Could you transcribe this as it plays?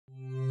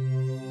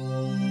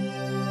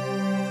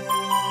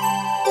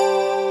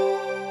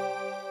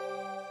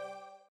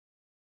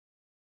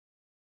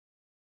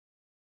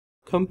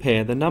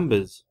compare the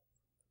numbers.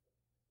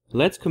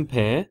 Let's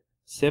compare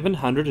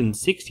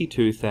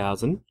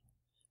 762,000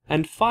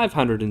 and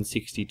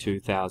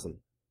 562,000.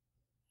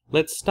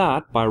 Let's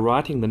start by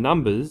writing the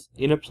numbers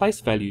in a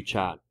place value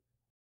chart.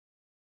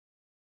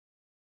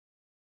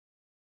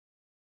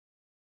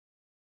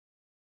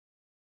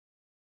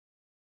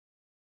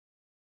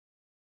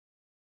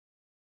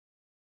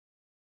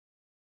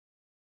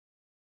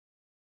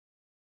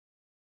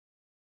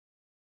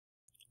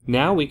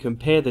 Now we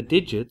compare the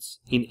digits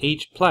in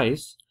each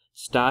place,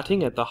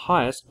 starting at the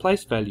highest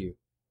place value.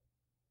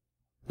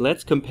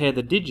 Let's compare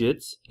the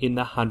digits in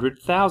the hundred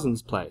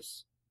thousands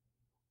place.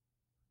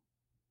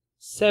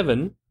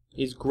 7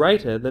 is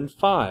greater than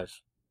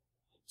 5,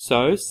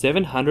 so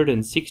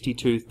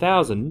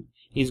 762,000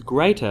 is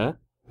greater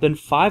than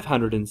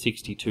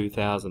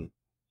 562,000.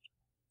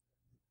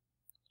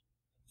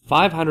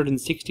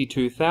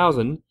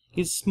 562,000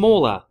 is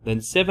smaller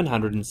than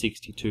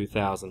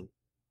 762,000.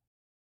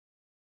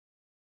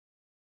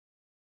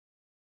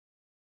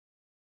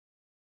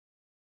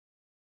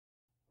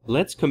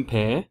 Let's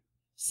compare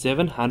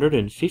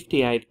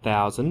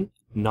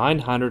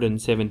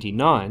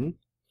 758,979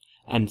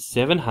 and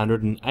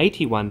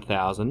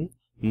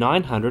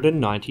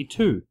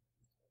 781,992.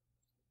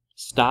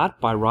 Start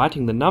by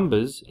writing the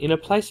numbers in a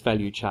place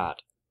value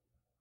chart.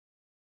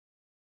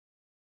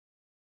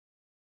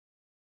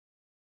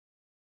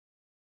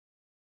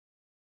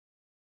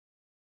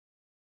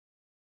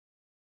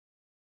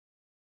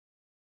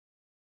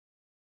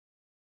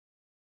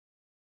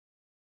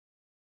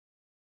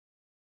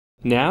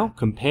 Now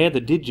compare the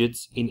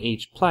digits in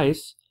each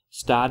place,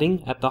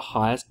 starting at the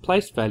highest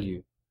place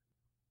value.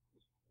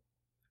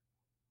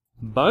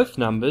 Both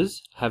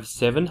numbers have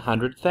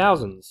 700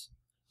 thousands,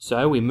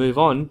 so we move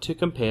on to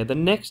compare the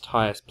next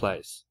highest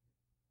place.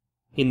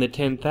 In the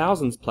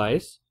 10,000s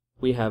place,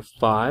 we have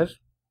 5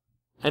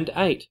 and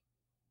 8.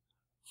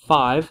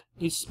 5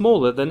 is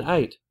smaller than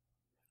 8,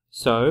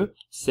 so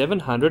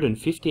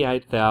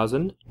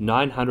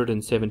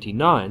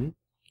 758,979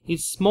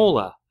 is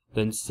smaller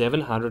than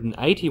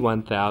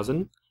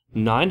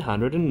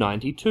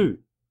 781,992.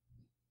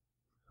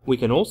 We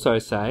can also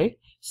say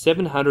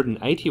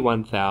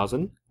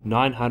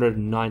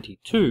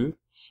 781,992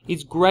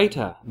 is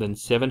greater than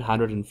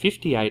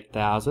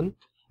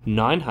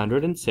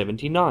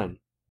 758,979.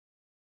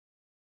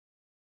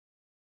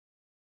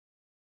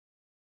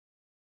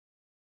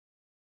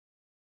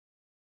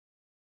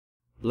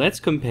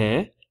 Let's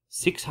compare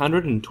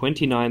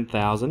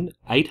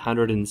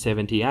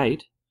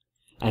 629,878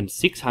 and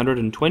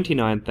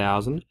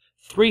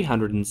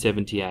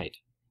 629,378.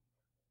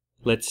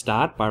 Let's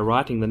start by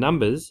writing the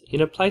numbers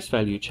in a place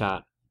value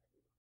chart.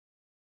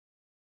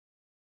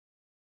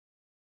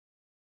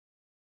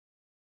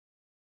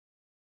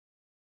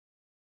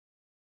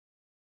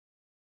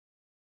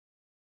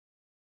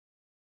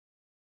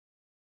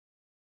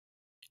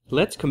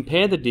 Let's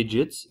compare the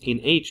digits in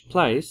each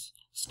place,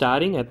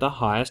 starting at the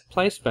highest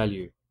place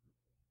value.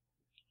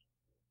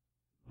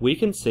 We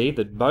can see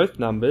that both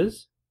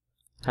numbers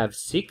have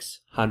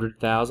 6 hundred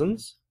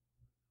thousands,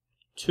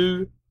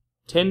 2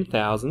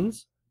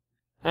 10,000s,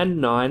 and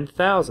 9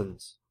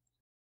 thousands.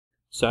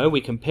 So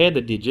we compare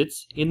the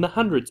digits in the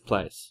hundreds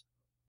place.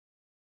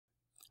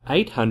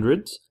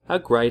 800s are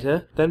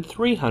greater than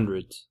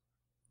 300s.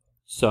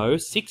 So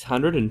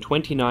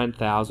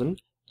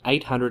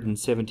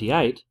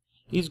 629,878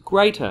 is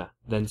greater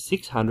than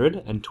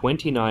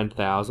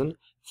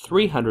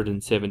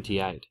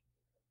 629,378.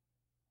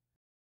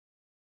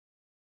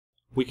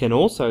 We can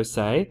also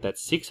say that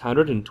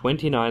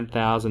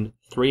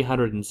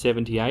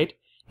 629,378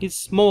 is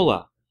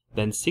smaller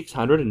than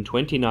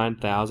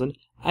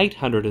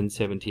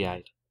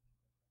 629,878.